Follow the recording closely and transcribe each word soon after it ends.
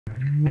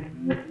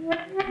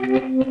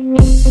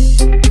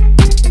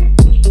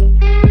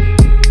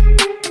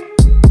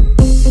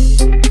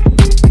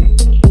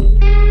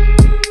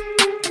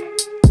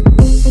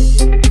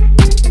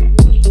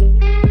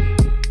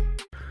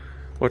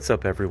What's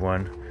up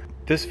everyone?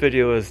 This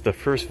video is the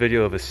first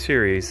video of a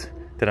series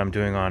that I'm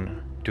doing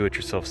on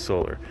do-it-yourself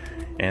solar.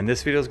 And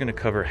this video is going to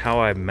cover how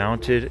I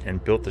mounted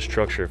and built the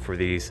structure for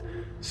these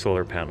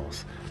solar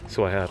panels.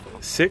 So I have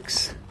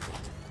 6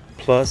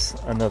 plus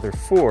another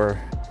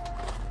 4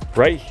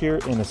 right here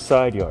in the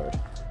side yard.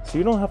 So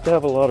you don't have to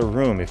have a lot of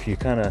room if you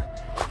kind of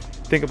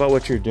think about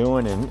what you're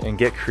doing and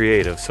get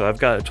creative. So I've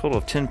got a total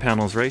of 10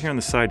 panels right here in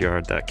the side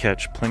yard that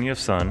catch plenty of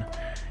sun.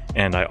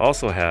 And I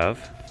also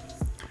have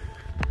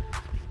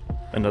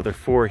another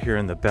 4 here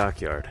in the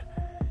backyard,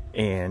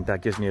 and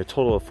that gives me a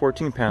total of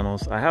 14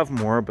 panels. I have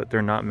more, but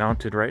they're not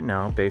mounted right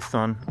now based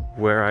on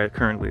where I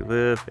currently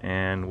live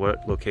and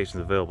what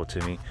locations available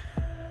to me.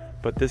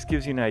 But this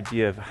gives you an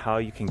idea of how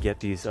you can get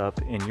these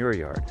up in your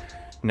yard.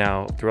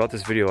 Now, throughout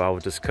this video, I will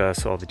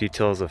discuss all the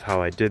details of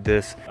how I did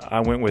this.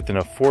 I went with an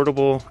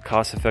affordable,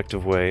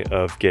 cost-effective way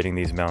of getting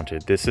these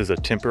mounted. This is a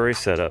temporary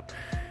setup,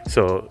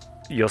 so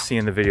you'll see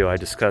in the video I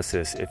discuss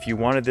this. If you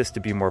wanted this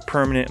to be more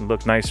permanent and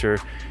look nicer,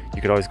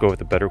 you could always go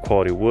with a better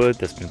quality wood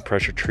that's been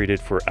pressure treated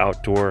for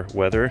outdoor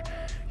weather.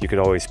 You could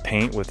always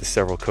paint with the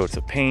several coats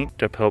of paint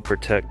to help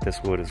protect this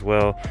wood as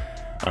well.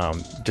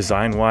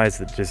 Design wise,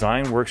 the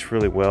design works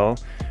really well,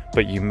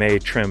 but you may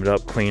trim it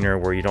up cleaner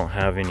where you don't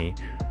have any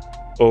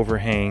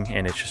overhang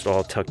and it's just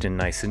all tucked in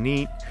nice and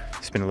neat.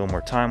 Spend a little more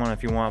time on it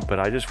if you want,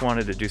 but I just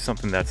wanted to do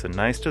something that's a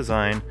nice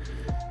design,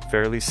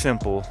 fairly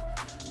simple,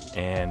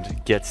 and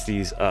gets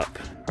these up.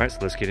 All right, so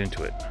let's get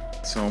into it.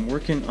 So I'm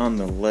working on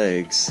the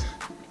legs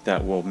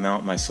that will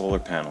mount my solar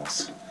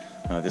panels.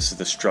 This is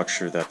the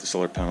structure that the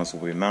solar panels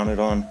will be mounted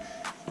on.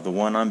 The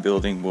one I'm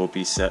building will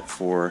be set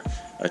for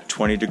a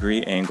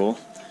 20-degree angle.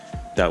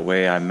 That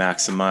way I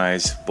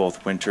maximize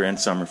both winter and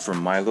summer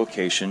from my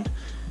location.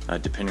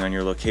 Depending on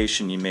your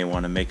location, you may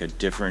want to make a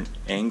different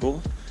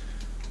angle,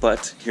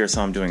 but here's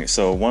how I'm doing it.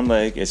 So one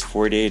leg is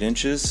 48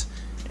 inches,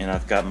 and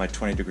I've got my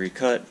 20-degree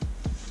cut.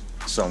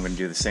 So I'm going to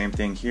do the same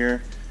thing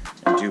here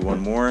and do one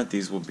more.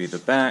 These will be the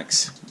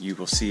backs. You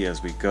will see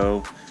as we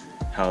go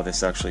how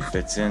this actually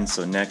fits in.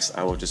 So next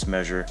I will just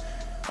measure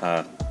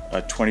a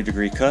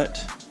 20-degree cut,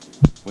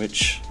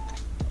 which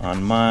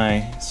on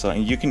my, so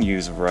you can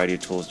use a variety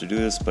of tools to do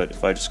this, but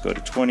if I just go to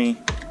 20,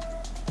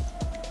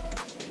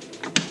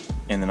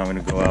 and then I'm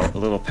going to go out a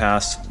little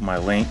past my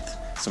length.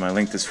 So my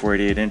length is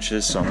 48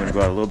 inches, so I'm going to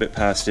go out a little bit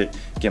past it,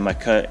 get my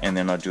cut, and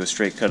then I'll do a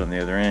straight cut on the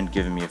other end,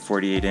 giving me a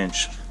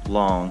 48-inch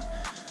long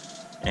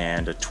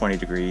and a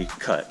 20-degree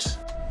cut.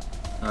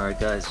 Alright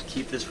guys, to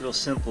keep this real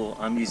simple,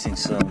 I'm using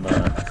some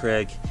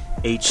Craig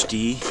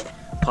HD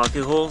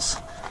pocket holes.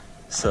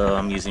 So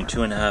I'm using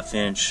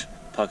 2.5-inch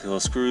pocket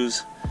hole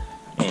screws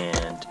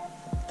and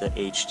the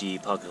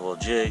HD pocket hole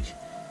jig.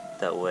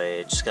 That way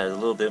it just got a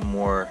little bit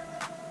more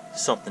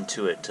something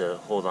to it to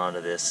hold on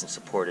to this and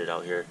support it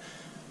out here.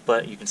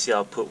 But you can see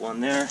I'll put one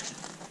there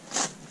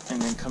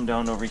and then come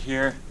down over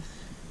here,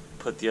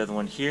 put the other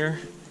one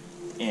here,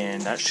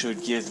 and that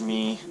should give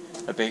me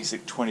a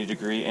basic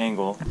 20-degree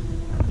angle.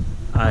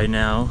 I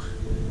now,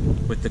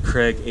 with the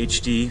Craig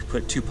HD,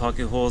 put 2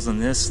 pocket holes on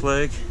this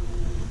leg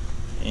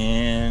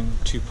and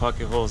 2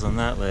 pocket holes on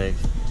that leg,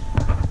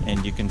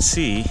 and you can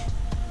see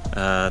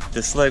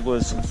this leg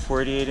was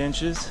 48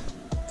 inches.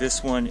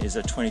 This one is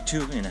a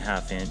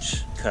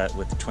 22.5-inch cut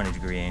with a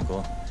 20-degree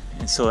angle,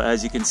 and so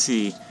as you can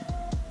see,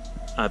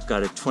 I've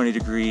got a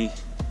 20-degree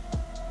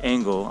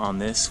angle on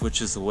this,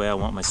 which is the way I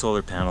want my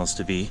solar panels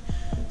to be.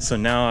 So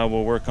now I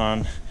will work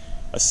on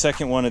a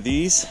second one of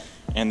these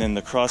and then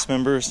the cross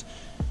members,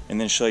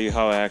 and then show you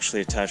how I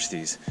actually attach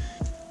these.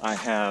 I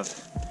have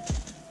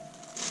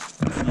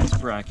these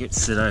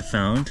brackets that I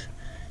found,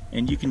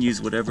 and you can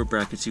use whatever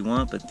brackets you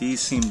want, but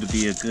these seem to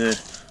be a good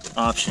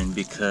option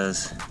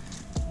because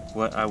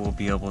what I will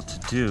be able to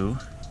do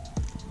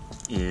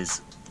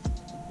is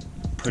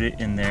put it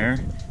in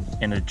there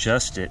and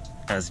adjust it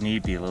as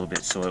need be a little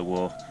bit so it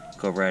will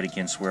go right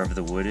against wherever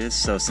the wood is.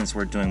 So since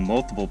we're doing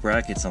multiple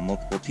brackets on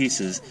multiple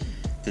pieces,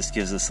 this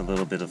gives us a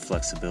little bit of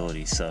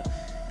flexibility. So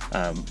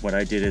what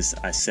I did is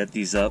I set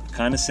these up,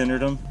 kind of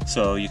centered them,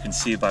 so you can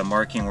see by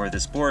marking where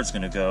this board's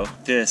going to go,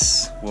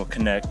 this will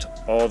connect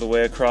all the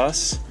way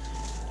across,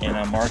 and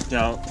I marked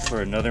out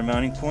for another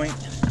mounting point,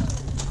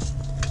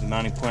 the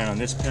mounting point on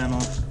this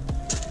panel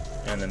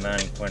and the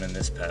mounting point on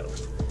this panel.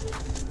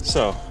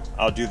 So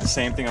I'll do the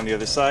same thing on the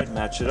other side,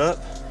 match it up,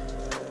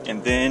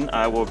 and then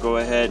I will go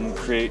ahead and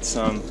create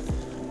some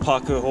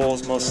pocket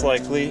holes most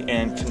likely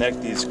and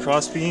connect these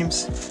cross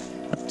beams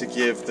to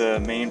give the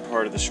main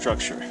part of the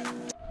structure.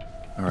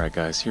 Alright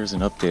guys, here's an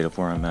update of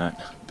where I'm at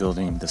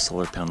building the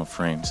solar panel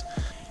frames.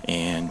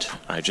 And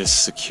I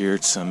just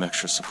secured some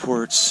extra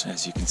supports,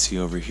 as you can see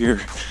over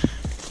here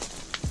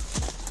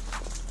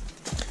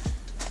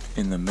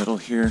in the middle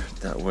here.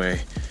 That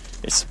way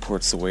it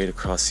supports the weight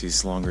across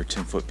these longer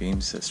 10-foot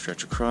beams that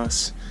stretch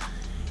across.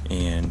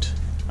 And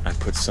I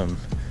put some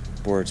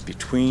boards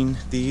between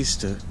these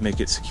to make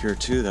it secure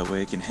too. That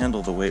way it can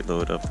handle the weight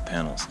load of the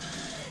panels.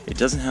 It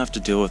doesn't have to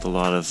deal with a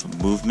lot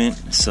of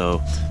movement,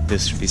 so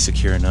this should be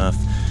secure enough.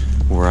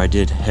 Where I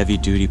did heavy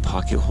duty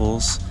pocket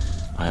holes,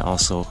 I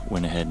also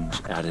went ahead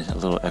and added a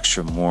little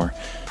extra more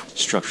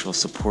structural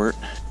support.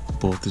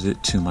 Bolted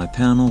it to my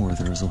panel where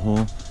there was a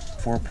hole.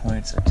 4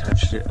 points,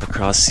 attached it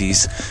across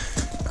these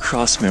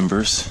cross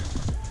members,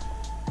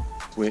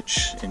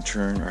 which in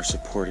turn are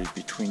supported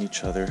between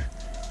each other.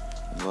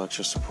 A little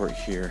extra support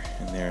here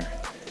and there.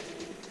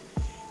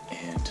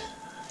 And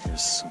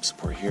there's some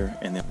support here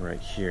and then right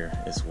here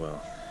as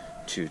well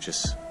to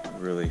just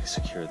really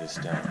secure this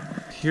down.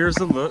 Here's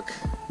a look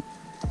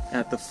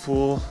at the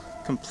full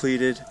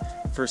completed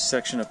first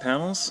section of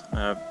panels. I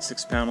have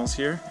 6 panels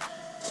here.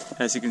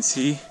 As you can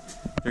see,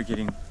 they're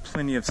getting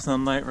plenty of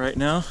sunlight right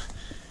now.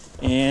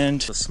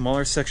 And a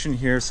smaller section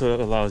here, so it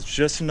allows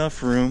just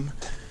enough room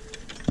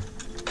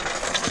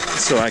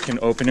so I can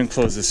open and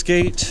close this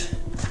gate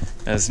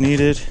as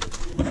needed.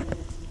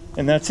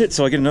 And that's it.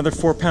 So I get another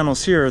 4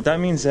 panels here. That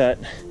means that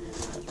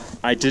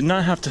I did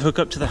not have to hook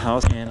up to the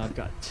house, and I've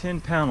got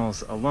 10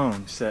 panels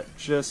alone set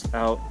just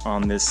out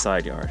on this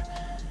side yard.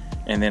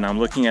 And then I'm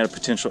looking at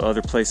potential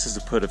other places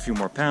to put a few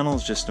more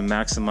panels just to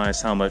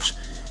maximize how much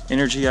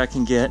energy I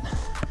can get.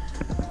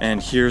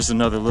 And here's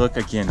another look.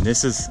 Again,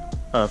 this is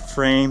a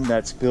frame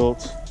that's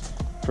built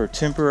for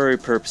temporary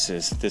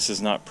purposes. This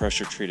is not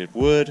pressure treated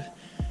wood.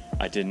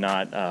 I did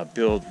not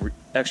build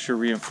extra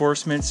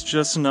reinforcements,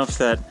 just enough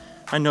that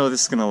I know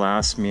this is going to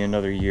last me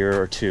another year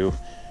or two,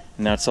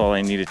 and that's all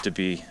I need it to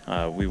be.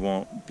 We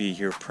won't be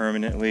here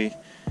permanently,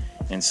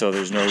 and so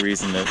there's no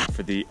reason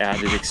for the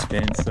added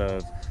expense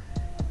of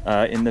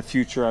in the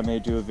future I may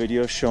do a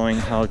video showing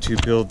how to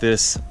build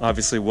this,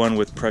 obviously one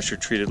with pressure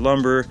treated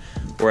lumber,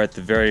 or at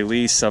the very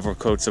least several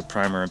coats of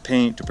primer and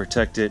paint to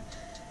protect it,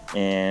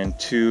 and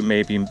 2,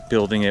 maybe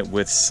building it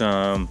with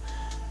some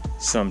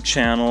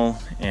channel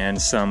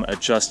and some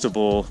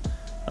adjustable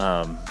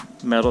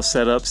metal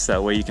setups.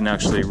 That way you can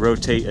actually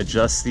rotate,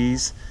 adjust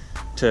these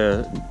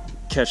to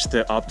catch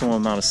the optimal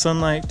amount of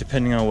sunlight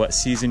depending on what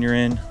season you're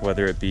in,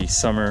 whether it be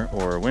summer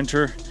or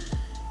winter.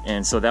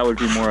 And so that would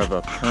be more of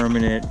a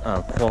permanent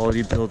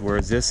quality build,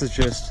 whereas this is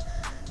just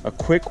a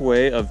quick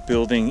way of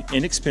building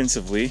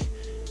inexpensively.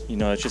 You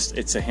know,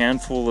 it's a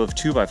handful of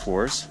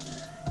 2x4s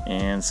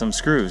and some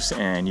screws,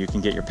 and you can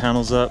get your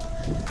panels up.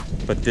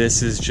 But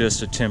this is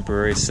just a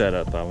temporary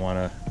setup. I want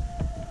to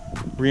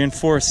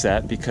reinforce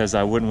that because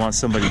I wouldn't want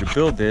somebody to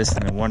build this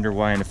and then wonder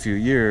why in a few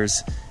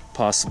years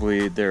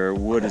possibly their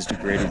wood is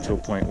degrading to a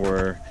point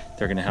where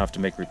they're going to have to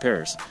make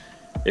repairs.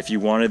 If you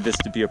wanted this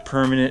to be a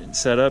permanent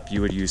setup,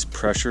 you would use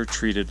pressure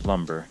treated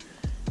lumber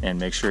and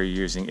make sure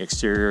you're using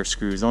exterior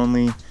screws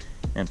only,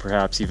 and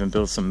perhaps even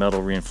build some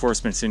metal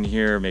reinforcements in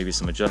here, maybe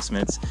some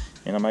adjustments.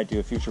 And I might do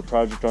a future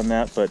project on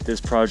that, but this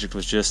project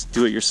was just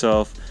do it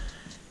yourself.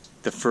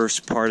 The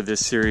first part of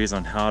this series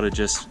on how to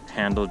just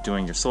handle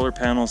doing your solar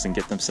panels and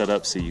get them set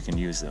up so you can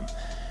use them.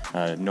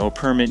 No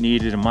permit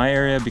needed in my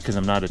area because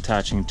I'm not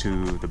attaching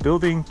to the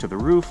building, to the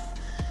roof,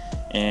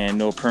 and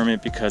no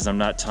permit because I'm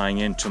not tying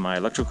into my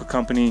electrical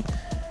company.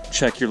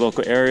 Check your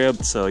local area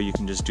so you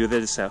can just do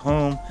this at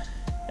home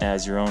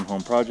as your own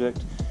home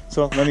project.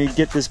 So let me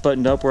get this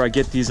buttoned up where I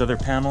get these other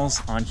panels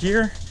on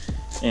here,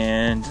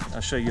 and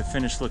I'll show you a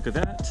finished look of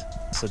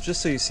that. So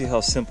just so you see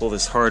how simple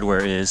this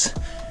hardware is,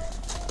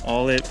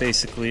 all it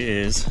basically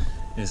is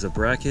a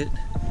bracket,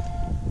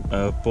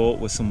 a bolt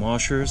with some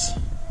washers,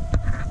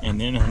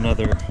 and then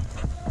another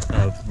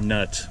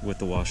nut with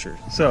the washer.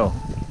 So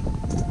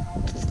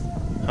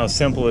how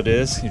simple it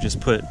is, you just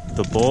put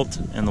the bolt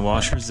and the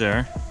washers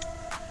there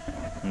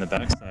on the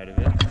back side of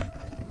it,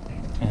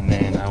 and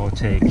then I will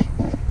take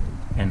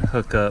and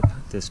hook up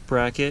this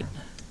bracket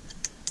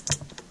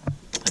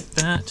like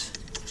that.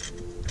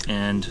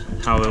 And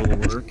how it will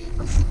work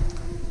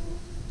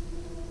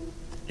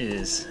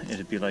is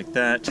it'd be like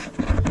that,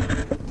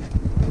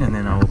 and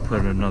then I will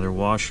put another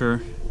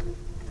washer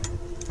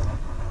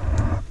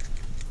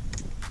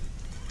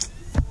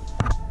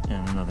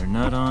and another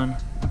nut on.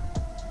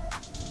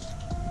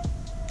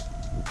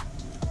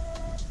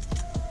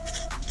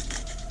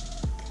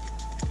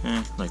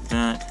 Okay, like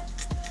that.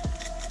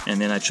 And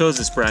then I chose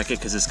this bracket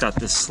because it's got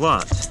this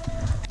slot.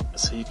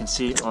 So you can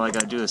see all I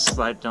gotta do is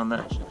slide down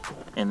that,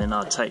 and then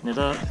I'll tighten it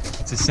up.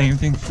 It's the same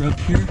thing for up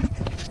here.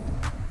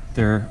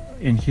 They're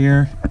in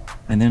here,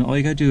 and then all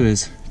you gotta do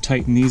is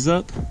tighten these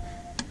up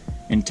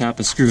and tap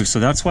a screw. So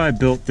that's why I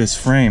built this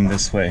frame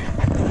this way,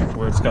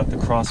 where it's got the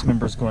cross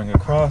members going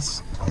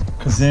across,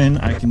 because then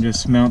I can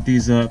just mount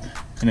these up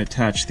and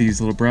attach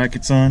these little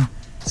brackets on.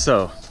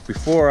 So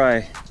before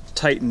I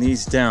tighten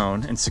these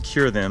down and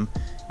secure them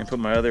and put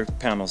my other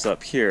panels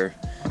up here,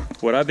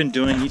 what I've been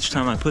doing each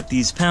time I put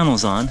these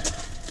panels on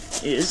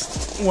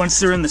is once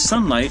they're in the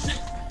sunlight,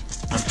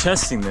 I'm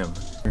testing them.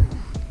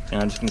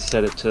 And I'm just gonna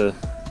set it to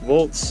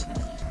volts,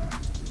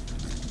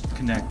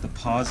 connect the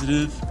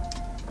positive.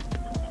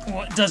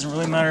 Well, it doesn't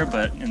really matter,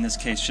 but in this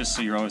case, just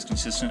so you're always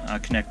consistent, I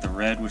connect the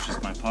red, which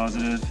is my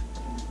positive,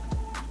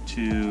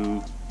 to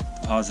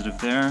the positive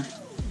there.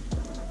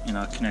 and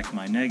I'll connect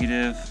my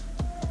negative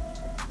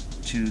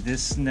to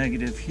this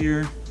negative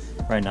here.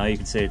 Right now you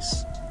can say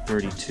it's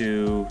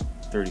 32,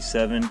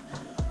 37.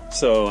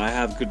 So I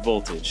have good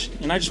voltage.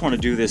 And I just want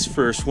to do this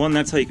first. One,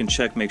 that's how you can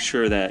check, make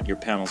sure that your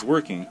panel's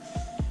working.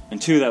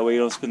 And two, that way you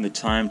don't spend the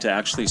time to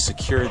actually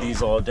secure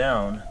these all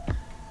down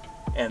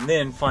and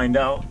then find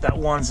out that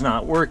one's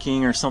not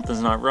working or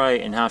something's not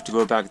right and have to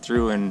go back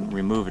through and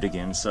remove it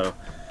again. So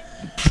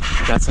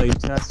that's how you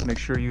test. Make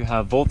sure you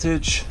have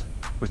voltage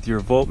with your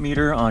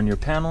voltmeter on your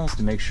panels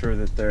to make sure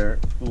that they're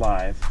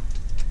live.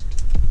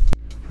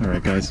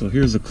 Alright guys, so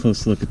here's a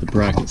close look at the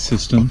bracket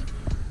system.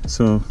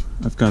 So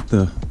I've got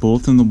the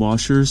bolt and the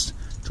washers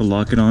to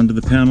lock it onto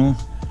the panel,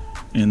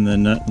 and the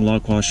nut and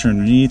lock washer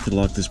underneath to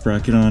lock this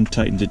bracket on,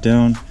 tightened it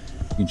down.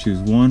 You can choose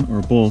one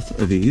or both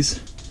of these.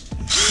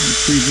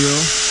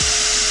 Pre-drill.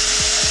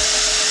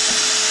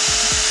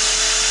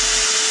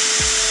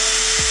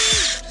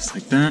 Just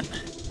like that.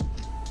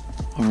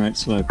 Alright,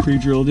 so I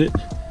pre-drilled it.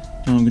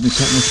 Now I'm going to cut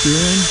my screw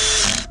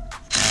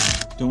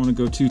in. Don't want to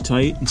go too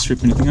tight and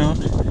strip anything out.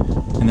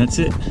 And that's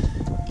it.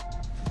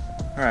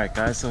 Alright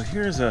guys, so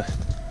here's a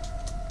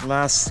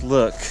last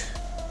look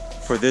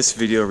for this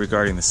video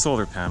regarding the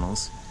solar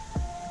panels.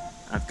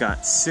 I've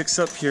got 6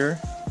 up here,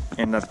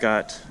 and I've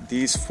got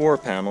these 4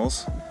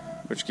 panels,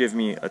 which give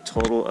me a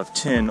total of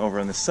 10 over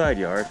on the side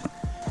yard.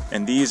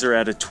 And these are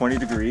at a 20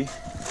 degree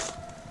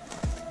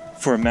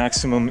for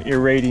maximum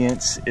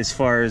irradiance as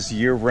far as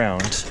year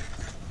round.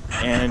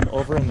 And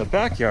over in the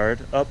backyard,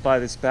 up by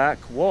this back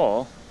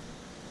wall,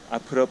 I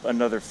put up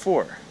another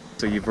 4.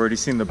 So you've already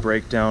seen the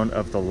breakdown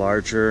of the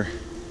larger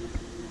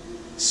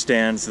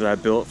stands that I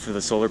built for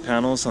the solar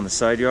panels on the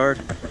side yard,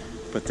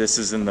 but this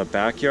is in the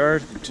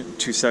backyard,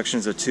 2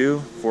 sections of 2,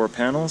 4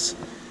 panels,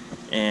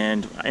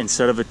 and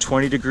instead of a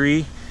 20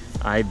 degree,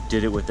 I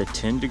did it with a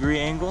 10 degree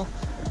angle.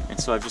 And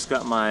so I've just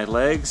got my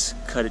legs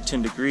cut at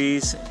 10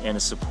 degrees and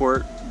a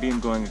support beam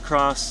going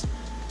across,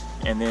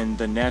 and then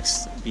the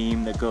next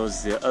beam that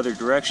goes the other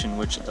direction,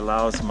 which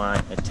allows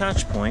my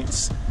attach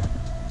points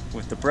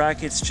with the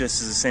brackets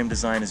just as the same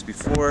design as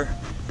before.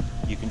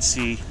 You can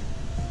see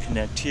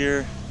connect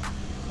here.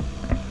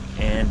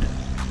 And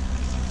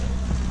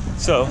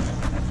so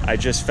I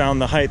just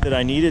found the height that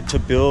I needed to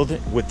build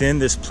within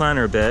this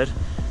planter bed,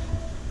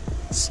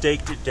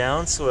 staked it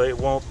down so it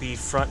won't be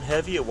front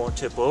heavy, it won't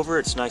tip over,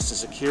 it's nice and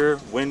secure,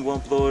 wind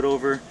won't blow it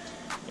over,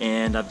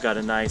 and I've got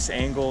a nice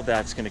angle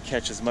that's going to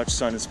catch as much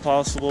sun as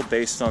possible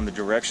based on the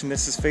direction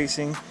this is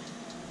facing.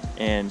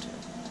 And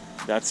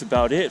that's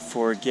about it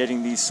for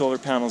getting these solar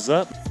panels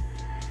up.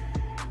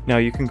 Now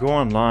you can go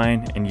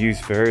online and use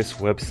various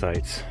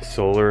websites,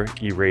 solar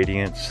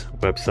irradiance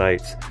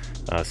websites,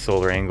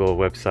 solar angle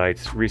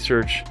websites,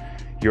 research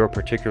your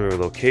particular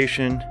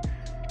location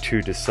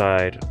to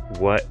decide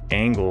what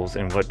angles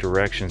and what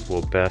directions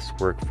will best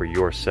work for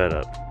your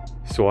setup.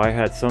 So I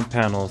had some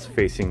panels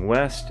facing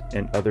west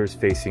and others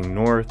facing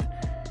north,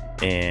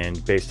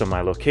 and based on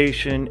my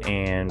location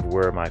and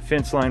where my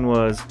fence line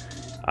was,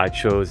 I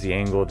chose the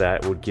angle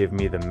that would give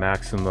me the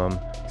maximum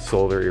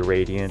solar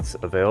irradiance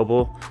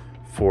available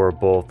for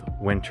both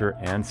winter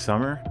and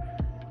summer.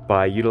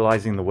 By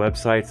utilizing the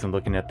websites and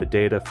looking at the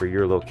data for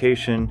your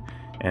location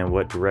and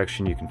what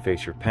direction you can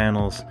face your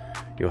panels,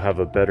 you'll have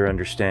a better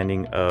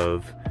understanding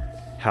of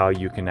how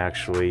you can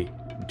actually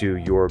do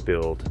your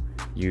build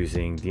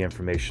using the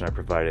information I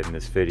provided in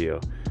this video.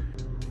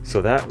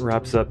 So that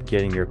wraps up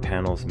getting your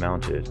panels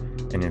mounted,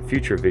 and in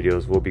future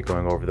videos we'll be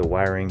going over the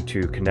wiring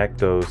to connect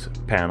those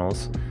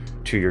panels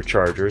to your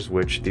chargers,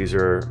 which these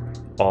are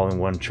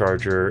all-in-one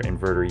charger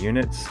inverter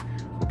units.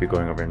 We'll be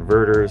going over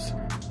inverters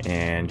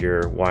and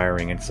your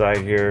wiring inside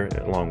here,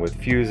 along with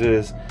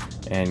fuses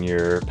and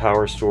your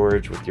power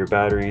storage with your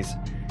batteries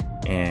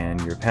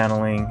and your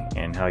paneling,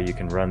 and how you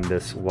can run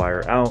this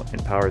wire out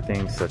and power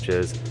things such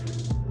as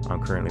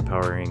I'm currently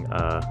powering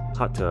a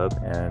hot tub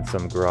and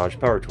some garage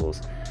power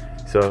tools.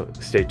 So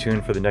stay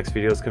tuned for the next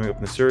videos coming up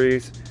in the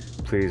series.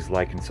 Please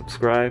like and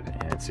subscribe,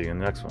 and see you in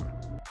the next one.